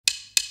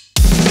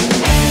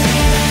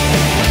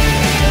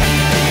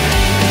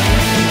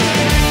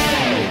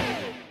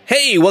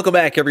Hey, welcome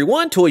back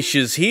everyone,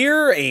 Toyshiz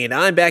here, and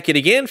I'm back yet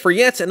again for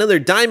yet another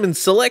Diamond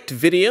Select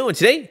video, and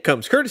today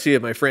comes courtesy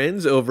of my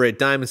friends over at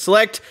Diamond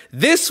Select.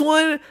 This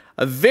one,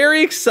 I'm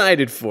very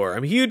excited for.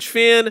 I'm a huge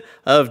fan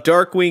of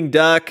Darkwing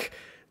Duck.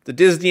 The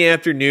Disney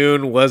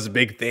afternoon was a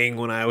big thing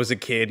when I was a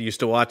kid,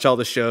 used to watch all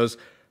the shows,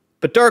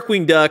 but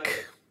Darkwing Duck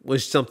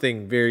was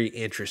something very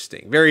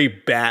interesting, very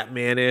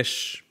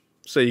Batman-ish.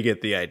 So you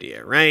get the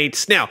idea,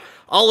 right? Now,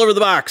 all over the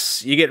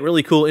box, you get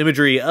really cool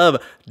imagery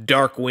of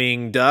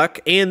Darkwing Duck,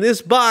 and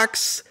this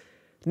box,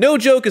 no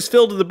joke, is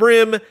filled to the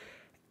brim,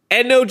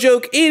 and no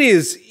joke, it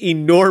is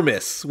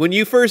enormous. When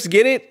you first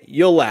get it,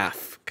 you'll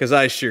laugh, because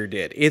I sure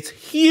did. It's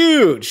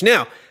huge.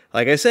 Now,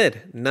 like I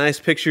said, nice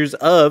pictures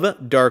of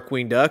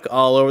Darkwing Duck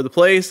all over the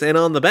place, and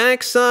on the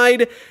back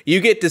side, you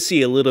get to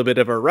see a little bit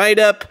of a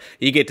write-up.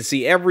 You get to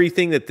see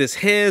everything that this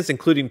has,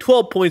 including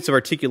 12 points of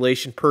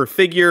articulation per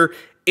figure,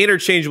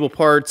 interchangeable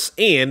parts,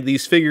 and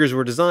these figures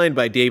were designed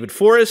by David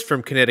Forrest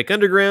from Kinetic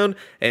Underground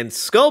and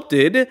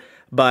sculpted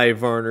by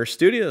Varner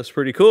Studios.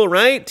 Pretty cool,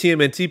 right?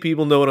 TMNT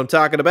people know what I'm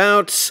talking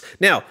about.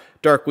 Now,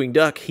 Darkwing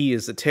Duck, he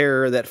is the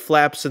terror that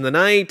flaps in the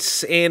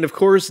night, and of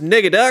course,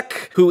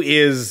 NEGADUCK, who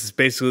is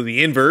basically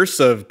the inverse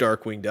of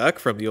Darkwing Duck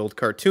from the old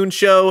cartoon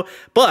show,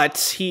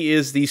 but he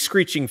is the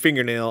screeching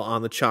fingernail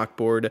on the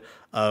chalkboard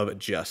of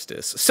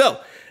justice. So,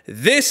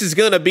 this is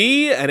gonna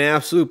be an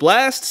absolute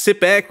blast. Sit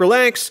back,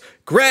 relax,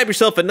 grab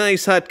yourself a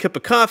nice hot cup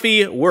of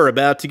coffee. We're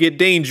about to get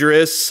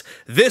dangerous.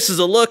 This is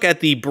a look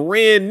at the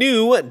brand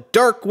new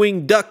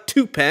Darkwing Duck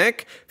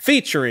 2-pack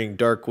featuring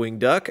Darkwing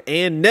Duck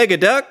and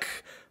NEGADUCK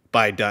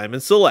by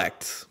Diamond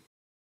Select.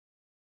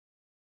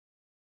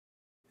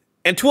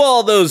 And to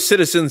all those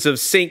citizens of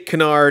St.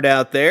 Canard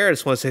out there, I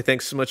just want to say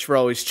thanks so much for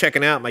always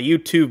checking out my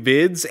YouTube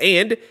vids,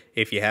 and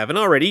if you haven't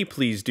already,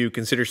 please do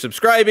consider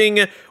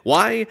subscribing.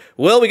 Why?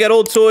 Well, we got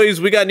old toys,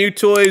 we got new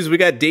toys, we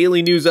got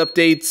daily news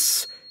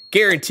updates.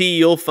 Guarantee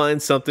you'll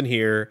find something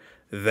here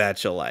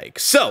that you like.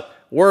 So,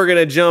 we're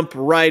gonna jump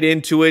right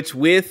into it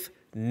with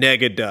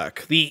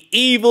NEGADUCK, the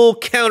evil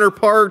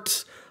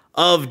counterpart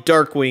of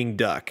Darkwing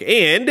Duck,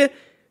 and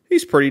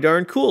he's pretty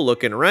darn cool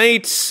looking,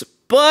 right?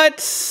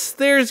 But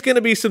there's going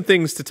to be some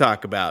things to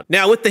talk about.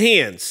 Now, with the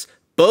hands,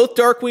 both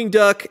Darkwing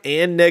Duck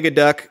and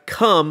NEGADUCK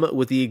come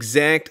with the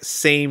exact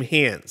same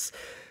hands.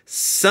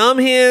 Some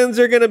hands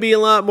are going to be a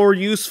lot more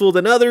useful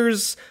than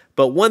others,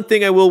 but one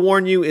thing I will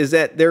warn you is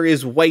that there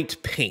is white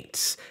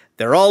paint.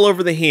 They're all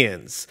over the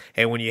hands,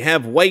 and when you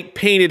have white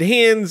painted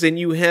hands and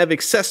you have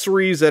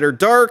accessories that are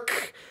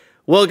dark,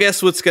 well,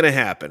 guess what's going to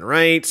happen,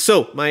 right?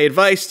 So, my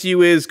advice to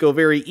you is go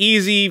very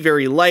easy,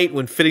 very light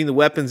when fitting the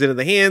weapons into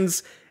the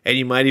hands, and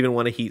you might even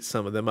want to heat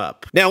some of them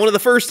up. Now, one of the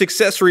first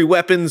accessory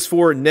weapons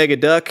for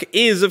NEGADUCK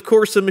is, of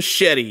course, a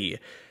machete.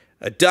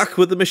 A duck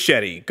with a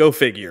machete, go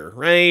figure,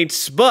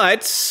 right?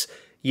 But,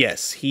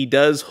 yes, he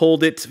does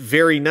hold it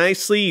very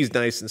nicely. He's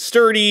nice and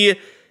sturdy.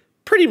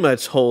 Pretty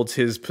much holds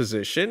his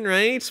position,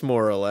 right?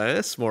 More or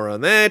less. More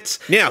on that.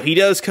 Now, he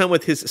does come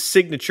with his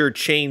signature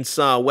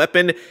chainsaw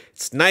weapon.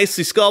 It's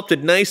nicely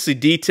sculpted, nicely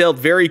detailed,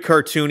 very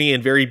cartoony,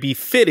 and very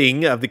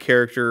befitting of the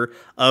character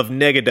of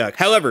NEGADUCK.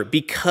 However,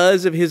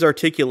 because of his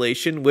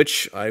articulation,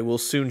 which I will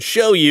soon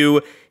show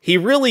you, he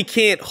really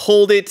can't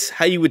hold it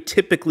how you would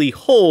typically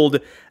hold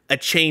a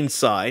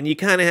chainsaw, and you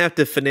kind of have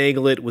to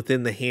finagle it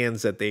within the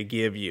hands that they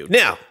give you.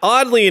 Now,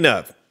 oddly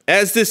enough,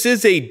 as this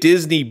is a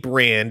Disney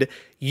brand,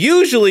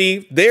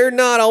 usually they're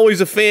not always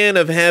a fan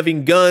of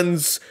having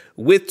guns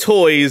with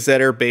toys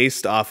that are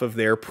based off of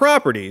their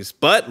properties.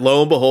 But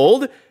lo and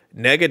behold,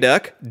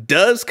 NEGADUCK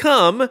does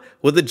come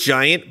with a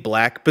giant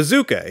black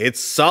bazooka.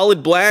 It's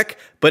solid black,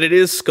 but it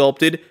is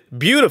sculpted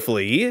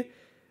beautifully,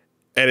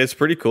 and it's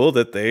pretty cool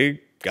that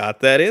they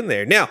got that in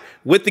there. Now,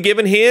 with the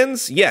given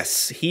hands,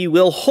 yes, he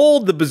will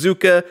hold the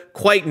bazooka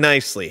quite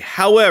nicely.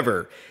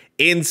 However,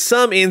 in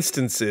some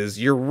instances,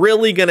 you're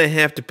really going to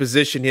have to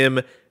position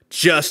him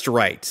just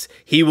right.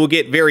 He will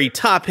get very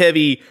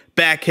top-heavy,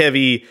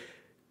 back-heavy,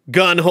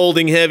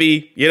 gun-holding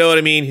heavy. You know what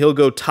I mean? He'll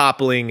go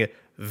toppling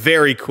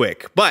very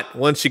quick. But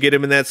once you get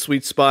him in that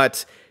sweet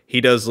spot,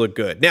 he does look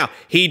good. Now,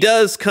 he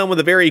does come with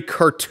a very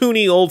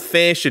cartoony,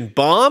 old-fashioned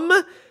bomb.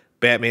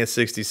 Batman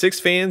 66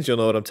 fans, you'll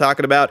know what I'm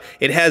talking about.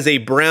 It has a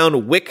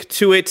brown wick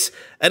to it,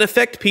 an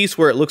effect piece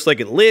where it looks like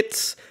it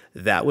lit.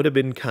 That would have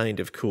been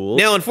kind of cool.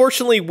 Now,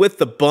 unfortunately, with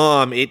the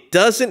bomb, it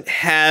doesn't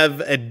have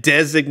a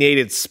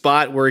designated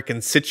spot where it can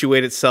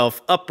situate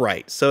itself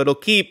upright. So it'll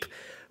keep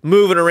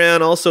moving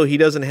around. Also, he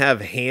doesn't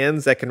have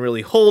hands that can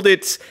really hold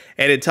it.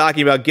 And in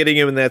talking about getting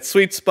him in that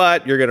sweet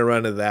spot, you're going to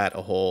run into that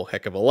a whole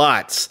heck of a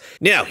lot.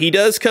 Now, he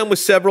does come with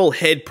several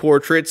head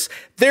portraits.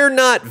 They're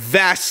not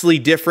vastly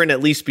different, at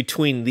least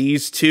between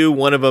these two.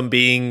 One of them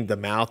being the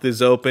mouth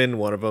is open.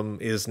 One of them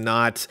is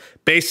not.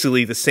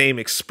 Basically the same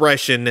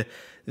expression.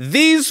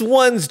 These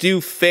ones do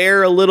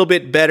fare a little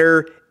bit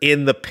better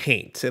in the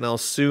paint, and I'll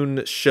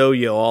soon show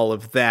you all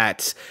of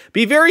that.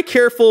 Be very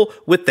careful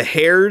with the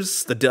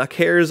hairs, the duck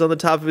hairs on the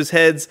top of his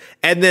heads,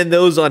 and then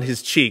those on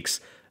his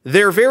cheeks.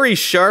 They're very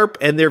sharp,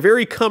 and they're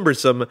very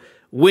cumbersome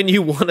when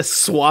you want to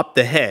swap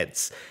the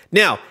heads.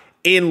 Now,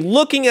 in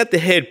looking at the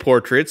head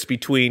portraits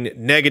between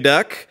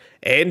NEGADUCK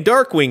and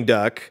DARKWING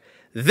Duck,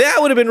 that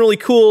would have been really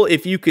cool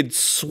if you could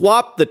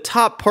swap the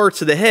top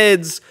parts of the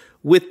heads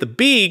with the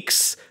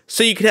beaks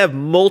so you could have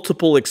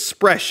multiple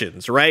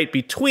expressions, right,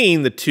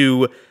 between the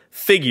two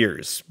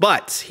figures.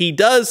 But he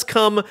does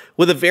come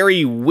with a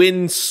very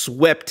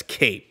windswept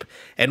cape.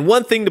 And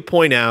one thing to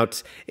point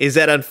out is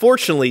that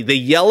unfortunately the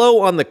yellow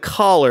on the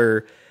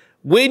collar,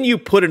 when you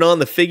put it on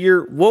the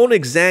figure, won't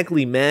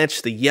exactly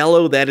match the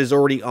yellow that is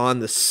already on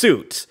the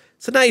suit.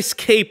 It's a nice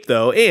cape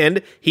though,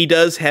 and he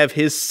does have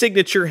his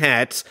signature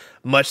hat,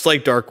 much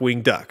like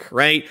DARKWING Duck,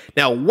 right?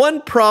 Now,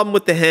 one problem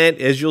with the hat,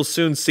 as you'll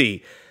soon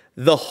see,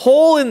 the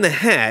hole in the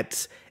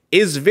hat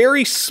is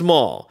very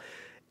small.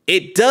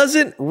 It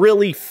doesn't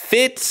really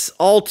fit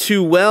all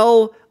too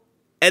well,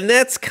 and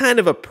that's kind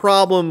of a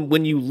problem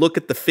when you look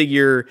at the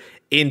figure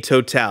in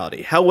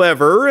totality.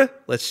 However,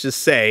 let's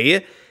just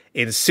say,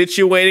 in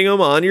situating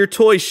them on your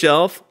toy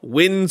shelf,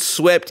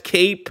 windswept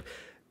cape,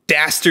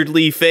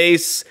 dastardly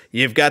face,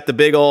 you've got the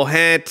big ol'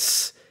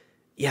 hat.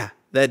 Yeah,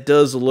 that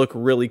does look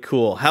really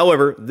cool.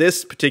 However,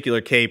 this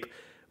particular cape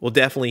will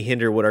definitely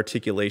hinder what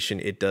articulation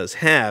it does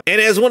have.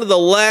 And as one of the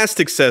last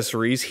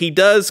accessories, he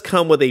does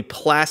come with a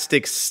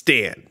plastic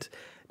stand.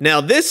 Now,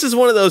 this is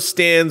one of those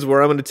stands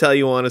where I'm going to tell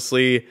you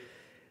honestly,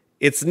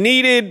 it's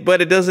needed, but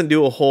it doesn't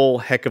do a whole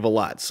heck of a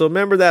lot. So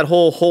remember that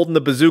whole holding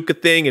the bazooka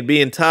thing and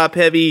being top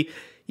heavy?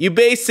 You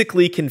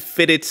basically can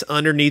fit it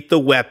underneath the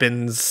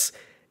weapons,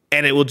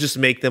 and it will just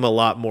make them a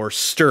lot more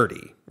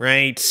sturdy,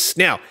 right?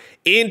 Now,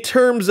 in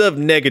terms of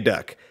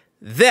NEGADUCK,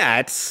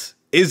 that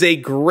is a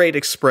great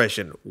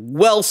expression.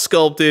 Well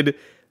sculpted,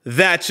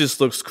 that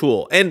just looks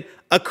cool. And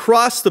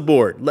across the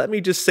board, let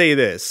me just say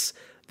this.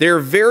 They're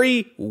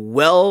very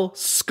well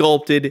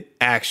sculpted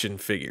action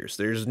figures.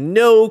 There's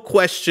no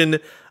question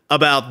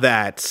about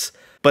that.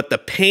 But the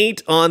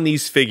paint on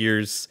these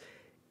figures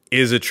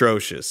is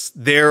atrocious.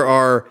 There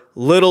are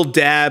little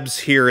dabs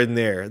here and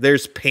there.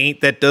 There's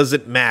paint that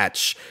doesn't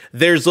match.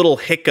 There's little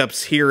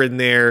hiccups here and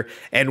there.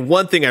 And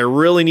one thing I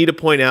really need to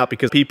point out,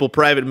 because people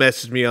private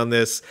messaged me on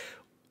this,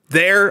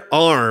 their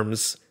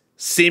arms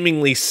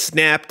seemingly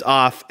snapped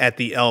off at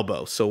the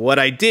elbow. So what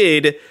I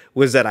did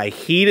was that I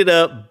heated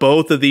up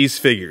both of these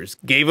figures,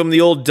 gave them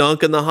the old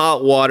dunk in the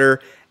hot water,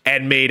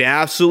 and made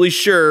absolutely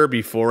sure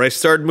before I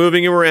started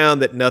moving them around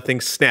that nothing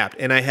snapped.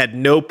 And I had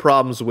no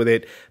problems with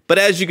it. But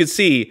as you can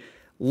see,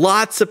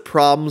 lots of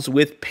problems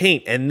with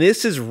paint. And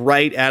this is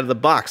right out of the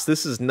box.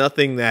 This is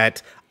nothing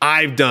that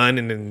I've done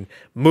and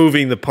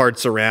moving the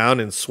parts around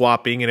and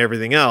swapping and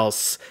everything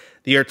else.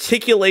 The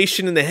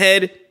articulation in the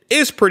head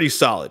is pretty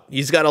solid.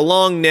 He's got a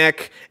long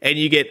neck, and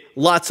you get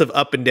lots of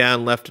up and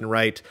down, left and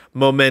right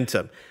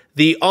momentum.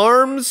 The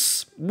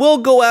arms will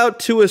go out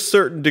to a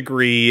certain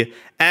degree,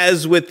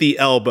 as with the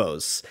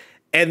elbows.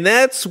 And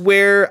that's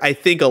where I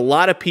think a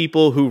lot of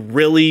people who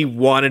really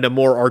wanted a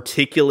more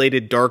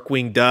articulated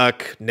DARKWING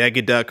Duck,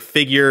 NEGADUCK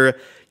figure,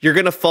 you're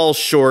going to fall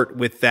short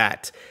with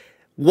that.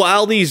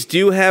 While these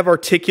do have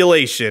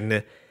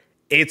articulation,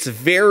 it's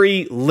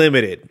very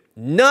limited.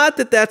 Not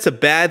that that's a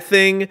bad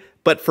thing,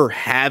 but for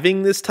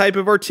having this type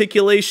of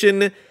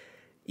articulation,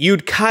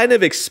 you'd kind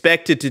of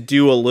expect it to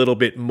do a little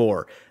bit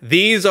more.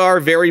 These are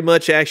very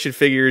much action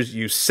figures.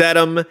 You set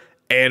them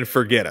and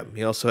forget them.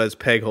 He also has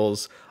peg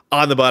holes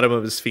on the bottom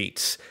of his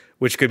feet,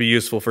 which could be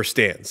useful for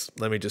stands,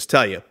 let me just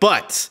tell you.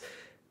 But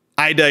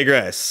I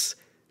digress.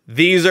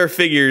 These are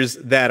figures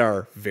that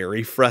are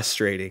very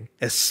frustrating,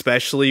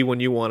 especially when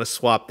you want to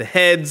swap the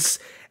heads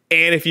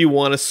and if you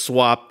want to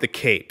swap the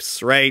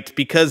capes, right?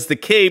 Because the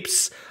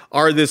capes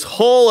are this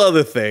whole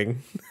other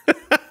thing.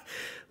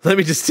 Let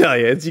me just tell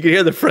you, as you can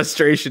hear the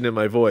frustration in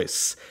my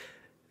voice.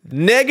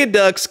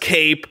 NEGADUCK's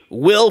cape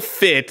will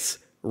fit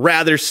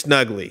rather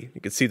snugly. You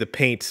can see the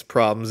paint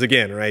problems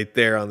again right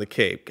there on the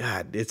cape.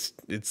 God,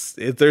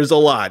 there's a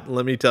lot,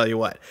 let me tell you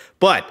what.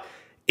 But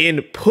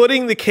in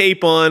putting the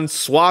cape on,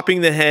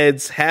 swapping the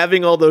heads,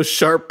 having all those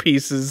sharp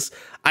pieces,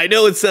 I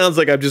know it sounds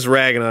like I'm just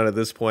ragging on it at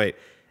this point.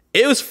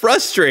 It was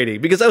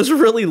frustrating because I was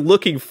really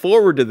looking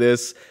forward to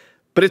this,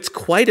 but it's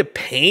quite a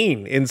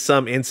pain in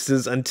some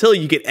instances until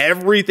you get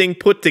everything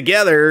put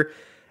together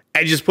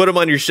and just put them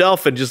on your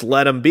shelf and just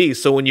let them be.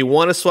 So when you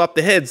want to swap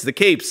the heads, the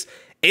capes,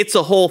 it's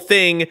a whole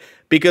thing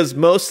because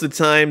most of the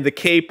time the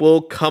cape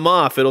will come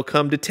off. It'll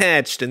come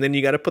detached, and then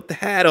you got to put the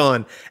hat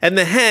on. And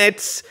the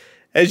hat,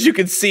 as you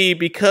can see,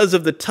 because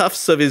of the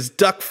tufts of his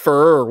duck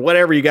fur or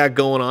whatever you got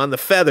going on, the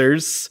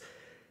feathers,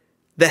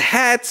 the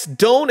hats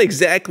don't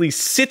exactly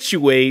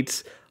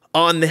situate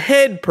on the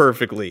head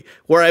perfectly,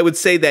 where I would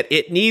say that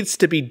it needs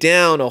to be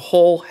down a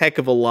whole heck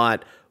of a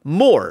lot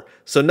more.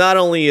 So not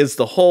only is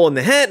the hole in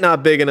the hat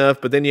not big enough,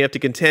 but then you have to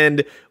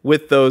contend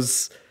with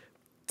those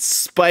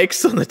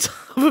spikes on the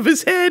top of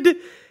his head.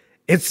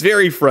 It's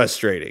very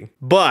frustrating.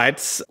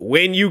 But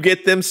when you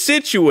get them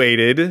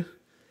situated,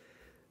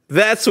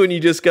 that's when you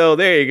just go,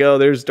 there you go,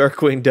 there's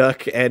DARKWING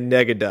Duck and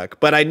NEGADUCK.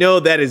 But I know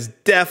that is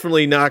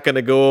definitely not going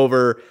to go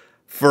over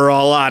for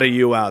a lot of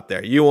you out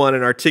there. You want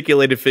an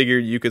articulated figure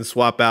you can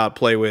swap out,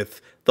 play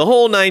with, the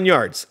whole 9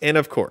 yards. And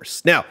of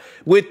course, now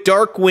with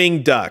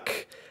Darkwing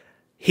Duck,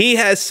 he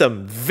has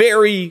some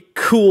very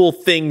cool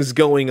things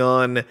going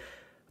on,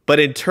 but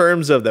in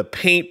terms of the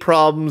paint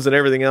problems and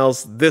everything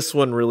else, this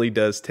one really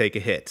does take a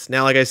hit.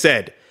 Now, like I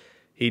said,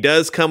 he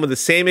does come with the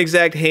same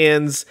exact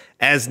hands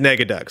as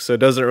NEGADUCK, so it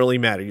doesn't really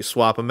matter. You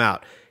swap him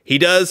out. He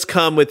does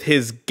come with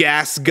his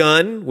gas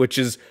gun, which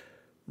is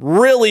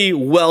really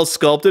well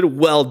sculpted,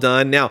 well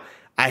done. Now,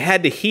 I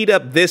had to heat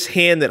up this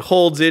hand that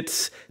holds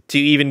it to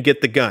even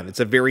get the gun.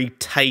 It's a very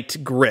tight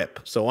grip,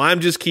 so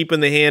I'm just keeping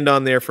the hand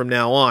on there from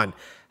now on.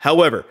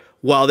 However,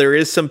 while there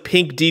is some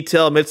pink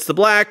detail amidst the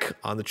black,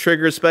 on the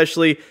trigger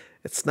especially,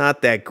 it's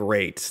not that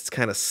great. It's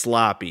kind of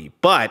sloppy,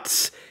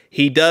 but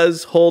he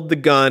does hold the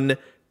gun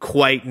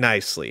quite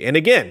nicely. And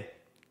again,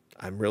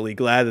 I'm really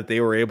glad that they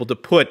were able to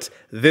put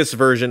this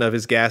version of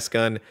his gas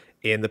gun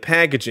in the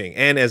packaging.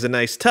 And as a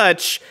nice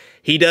touch,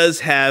 he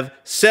does have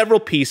several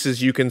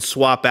pieces you can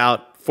swap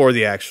out for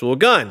the actual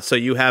gun. So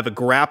you have a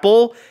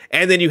grapple,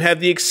 and then you have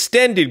the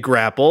extended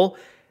grapple,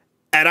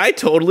 and I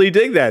totally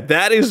dig that.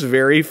 That is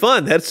very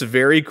fun. That's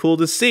very cool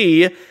to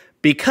see,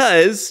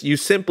 because you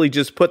simply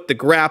just put the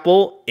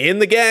grapple in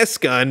the gas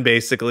gun,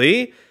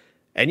 basically,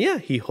 and yeah,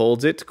 he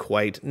holds it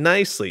quite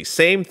nicely.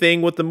 Same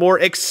thing with the more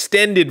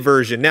extended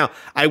version. Now,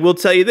 I will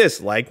tell you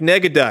this, like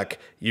NEGADUCK,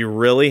 you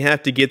really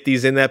have to get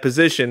these in that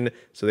position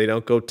so they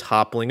don't go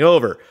toppling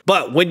over.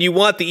 But when you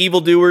want the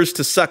evildoers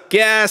to suck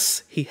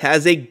gas, he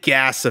has a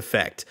gas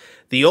effect.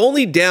 The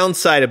only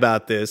downside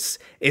about this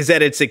is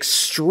that it's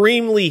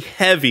extremely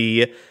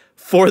heavy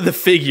for the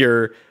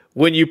figure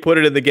when you put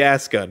it in the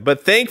gas gun.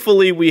 But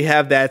thankfully, we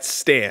have that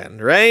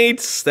stand, right?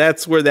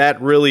 That's where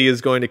that really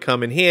is going to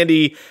come in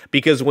handy,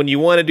 because when you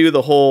want to do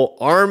the whole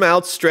arm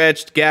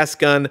outstretched gas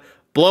gun,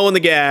 blowing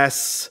the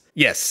gas,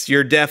 yes,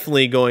 you're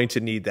definitely going to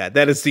need that.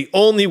 That is the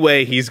only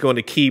way he's going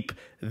to keep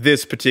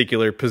this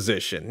particular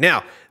position.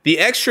 Now, the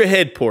extra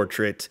head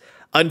portrait,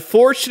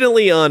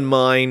 unfortunately on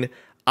mine,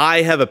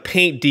 I have a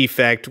paint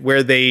defect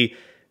where they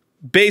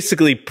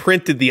basically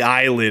printed the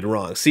eyelid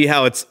wrong. See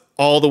how it's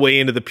all the way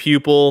into the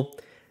pupil?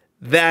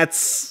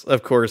 That's,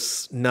 of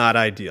course, not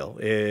ideal.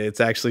 It's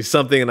actually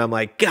something, and I'm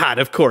like, God,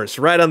 of course,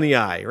 right on the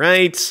eye,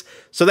 right?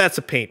 So that's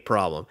a paint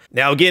problem.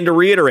 Now, again, to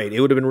reiterate, it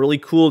would have been really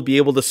cool to be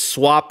able to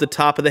swap the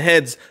top of the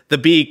heads, the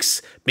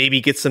beaks, maybe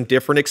get some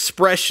different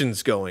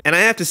expressions going. And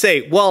I have to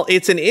say, while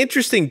it's an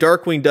interesting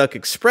Darkwing Duck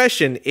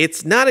expression,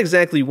 it's not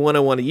exactly one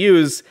I want to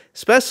use,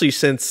 especially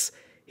since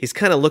he's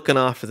kind of looking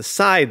off to the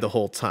side the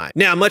whole time.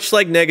 Now, much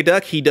like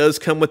NEGADUCK, he does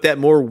come with that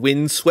more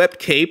windswept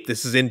cape.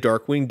 This is in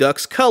Darkwing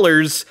Duck's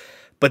colors.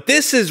 But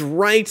this is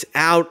right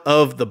out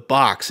of the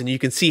box, and you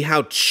can see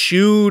how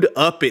chewed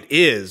up it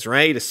is,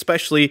 right?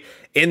 Especially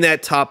in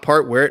that top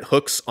part where it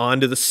hooks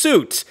onto the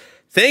suit.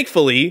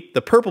 Thankfully,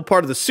 the purple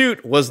part of the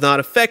suit was not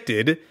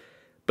affected.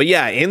 But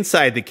yeah,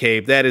 inside the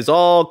cape, that is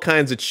all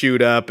kinds of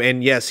chewed up.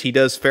 And yes, he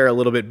does fare a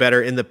little bit better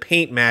in the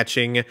paint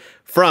matching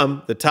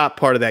from the top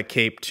part of that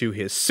cape to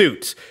his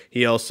suit.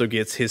 He also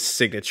gets his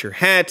signature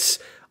hats,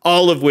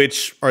 all of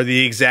which are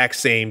the exact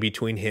same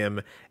between him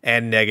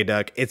and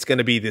NEGADUCK. It's going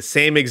to be the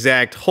same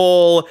exact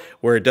hole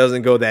where it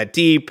doesn't go that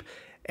deep.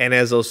 And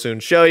as I'll soon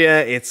show you,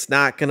 it's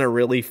not going to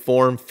really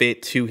form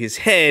fit to his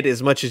head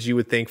as much as you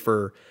would think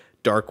for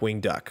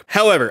Darkwing Duck.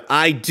 However,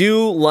 I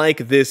do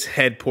like this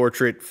head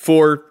portrait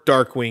for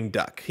Darkwing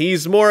Duck.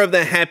 He's more of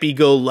the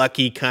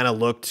happy-go-lucky kind of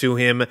look to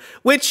him,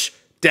 which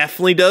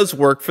definitely does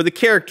work for the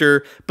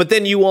character, but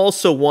then you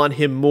also want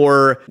him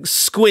more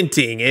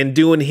squinting and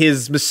doing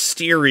his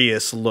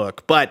mysterious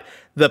look. But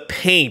the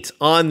paint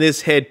on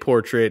this head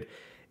portrait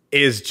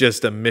is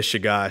just a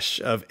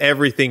mishigash of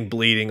everything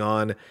bleeding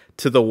on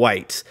to the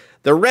white.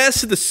 The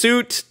rest of the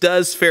suit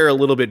does fare a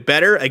little bit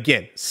better.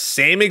 Again,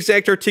 same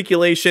exact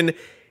articulation.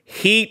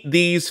 Heat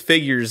these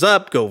figures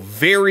up, go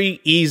very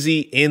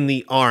easy in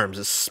the arms,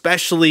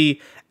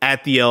 especially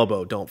at the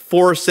elbow. Don't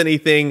force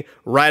anything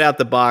right out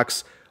the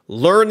box.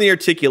 Learn the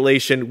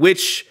articulation,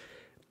 which,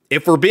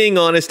 if we're being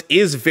honest,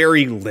 is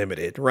very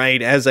limited,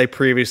 right? As I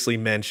previously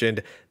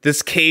mentioned,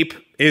 this cape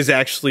is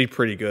actually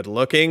pretty good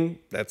looking.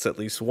 That's at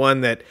least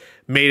one that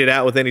made it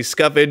out with any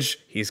scuffage.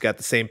 He's got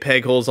the same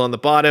peg holes on the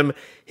bottom.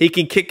 He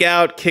can kick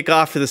out, kick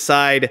off to the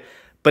side.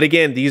 But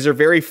again, these are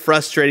very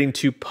frustrating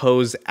to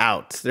pose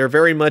out. They're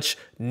very much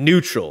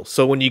neutral.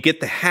 So when you get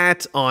the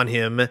hat on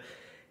him,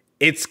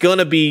 it's going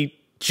to be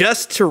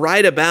just to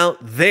right about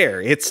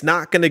there. It's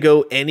not going to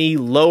go any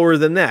lower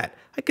than that.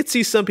 I could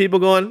see some people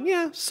going,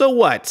 yeah, so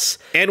what?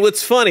 And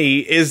what's funny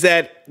is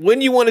that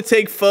when you want to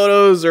take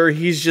photos or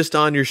he's just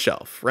on your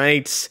shelf,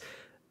 right?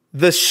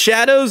 The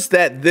shadows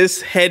that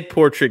this head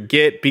portrait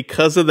get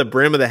because of the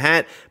brim of the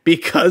hat,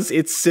 because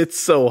it sits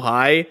so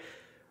high,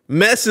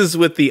 messes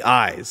with the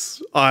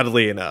eyes,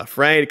 oddly enough,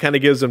 right? It kind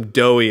of gives him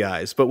doughy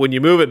eyes. But when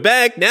you move it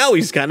back, now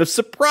he's kind of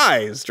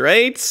surprised,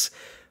 right?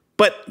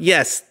 But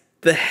yes,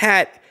 the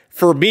hat,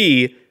 for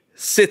me,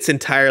 sits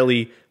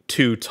entirely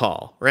too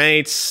tall,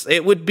 right?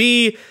 It would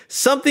be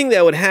something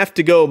that would have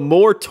to go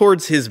more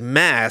towards his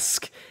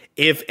mask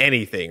if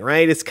anything,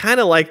 right? It's kind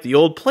of like the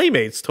old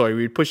Playmates toy.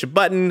 We'd push a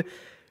button,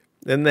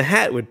 then the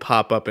hat would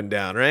pop up and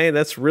down, right?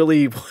 That's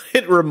really what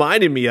it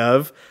reminded me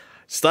of.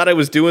 Just thought I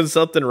was doing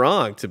something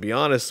wrong, to be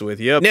honest with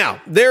you.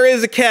 Now, there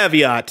is a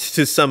caveat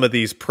to some of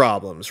these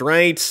problems,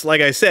 right?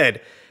 Like I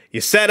said, you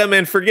set them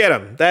and forget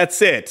them.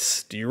 That's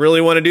it. Do you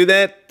really want to do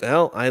that?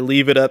 Well, I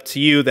leave it up to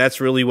you.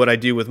 That's really what I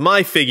do with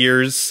my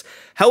figures.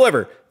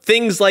 However,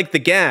 things like the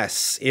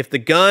gas. If the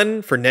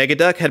gun for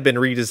NEGADUCK had been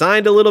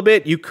redesigned a little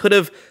bit, you could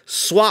have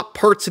swapped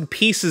parts and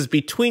pieces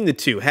between the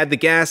two, had the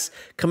gas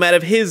come out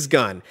of his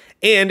gun.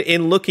 And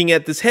in looking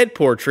at this head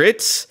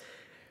portrait,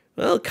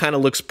 well, it kind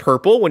of looks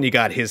purple when you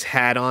got his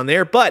hat on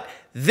there, but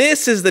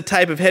this is the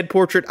type of head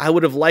portrait I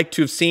would have liked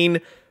to have seen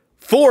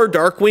for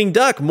Darkwing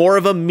Duck, more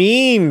of a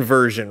mean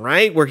version,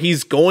 right? Where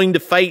he's going to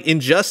fight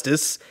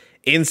injustice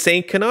in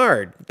St.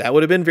 Canard. That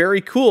would have been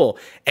very cool.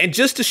 And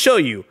just to show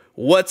you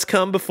what's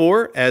come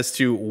before as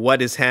to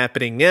what is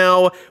happening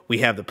now, we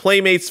have the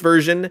Playmates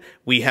version,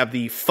 we have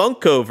the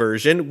Funko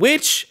version,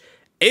 which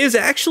is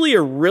actually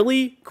a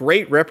really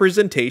great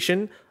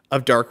representation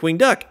of Darkwing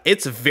Duck.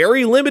 It's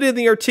very limited in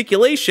the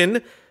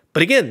articulation,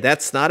 but again,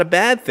 that's not a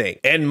bad thing.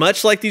 And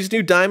much like these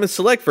new Diamond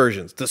Select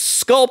versions, the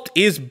sculpt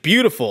is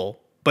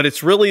beautiful, but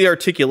it's really the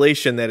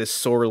articulation that is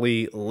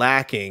sorely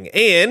lacking.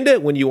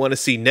 And when you want to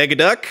see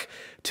NEGADUCK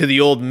to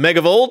the old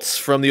Megavolts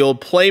from the old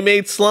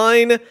Playmates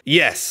line,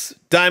 yes,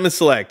 Diamond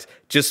Select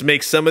just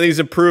make some of these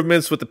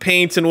improvements with the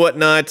paint and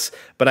whatnot,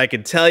 but I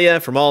can tell you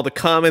from all the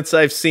comments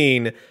I've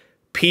seen,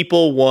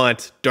 people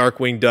want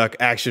Darkwing Duck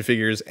action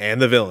figures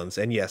and the villains.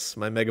 And yes,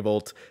 my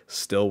Megavolt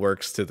still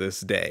works to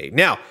this day.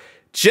 Now,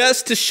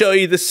 just to show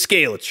you the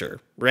scalature,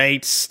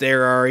 right?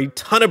 There are a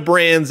ton of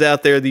brands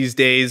out there these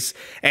days,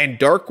 and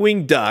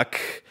Darkwing Duck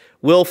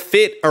will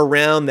fit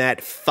around that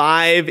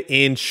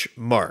 5-inch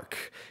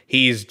mark.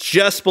 He's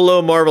just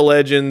below Marvel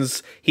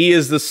Legends. He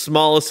is the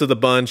smallest of the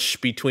bunch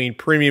between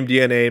Premium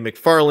DNA,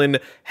 McFarlane,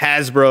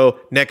 Hasbro,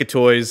 NECA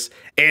Toys,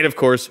 and of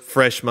course,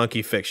 Fresh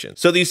Monkey Fiction.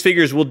 So these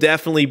figures will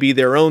definitely be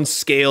their own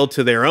scale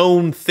to their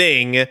own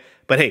thing,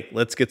 but hey,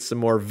 let's get some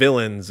more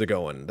villains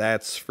going,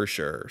 that's for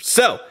sure.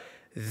 So,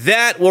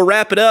 that will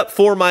wrap it up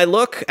for my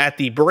look at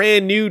the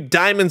brand new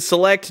Diamond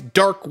Select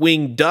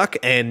Darkwing Duck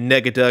and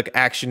NEGADUCK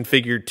action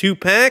figure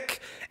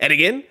 2-pack. And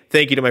again,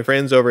 thank you to my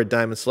friends over at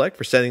Diamond Select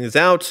for sending this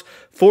out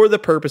for the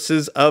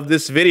purposes of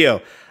this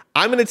video.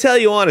 I'm going to tell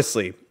you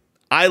honestly,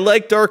 I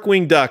like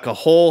Darkwing Duck a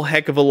whole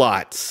heck of a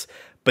lot,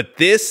 but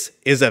this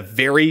is a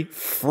very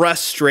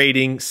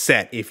frustrating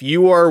set. If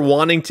you are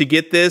wanting to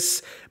get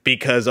this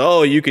because,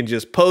 oh, you can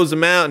just pose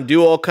them out and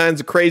do all kinds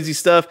of crazy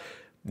stuff,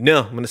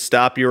 no, I'm going to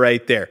stop you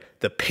right there.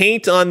 The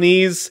paint on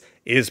these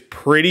is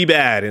pretty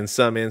bad in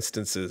some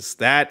instances.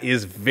 That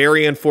is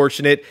very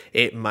unfortunate.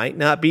 It might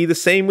not be the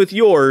same with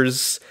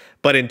yours,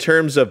 but in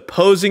terms of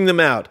posing them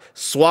out,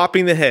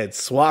 swapping the heads,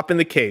 swapping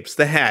the capes,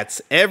 the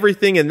hats,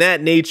 everything in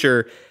that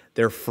nature,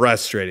 they're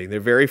frustrating. They're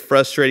very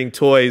frustrating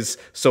toys.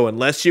 So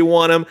unless you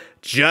want them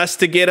just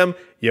to get them,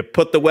 you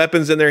put the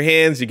weapons in their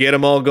hands, you get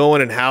them all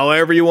going, and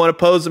however you want to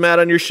pose them out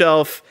on your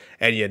shelf,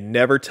 and you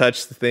never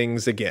touch the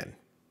things again.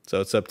 So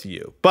it's up to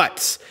you.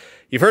 But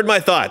you've heard my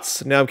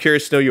thoughts. Now I'm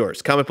curious to know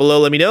yours. Comment below,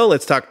 let me know.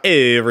 Let's talk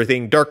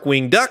everything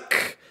Darkwing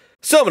Duck.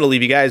 So I'm going to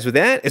leave you guys with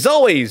that. As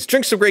always,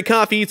 drink some great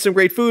coffee, eat some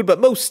great food, but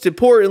most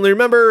importantly,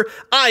 remember,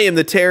 I am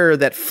the terror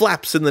that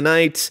flaps in the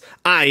night.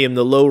 I am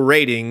the low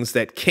ratings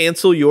that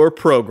cancel your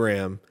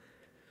program.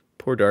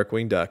 Poor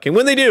Darkwing Duck. And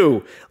when they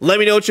do, let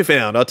me know what you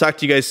found. I'll talk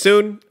to you guys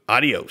soon.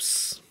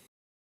 Adios.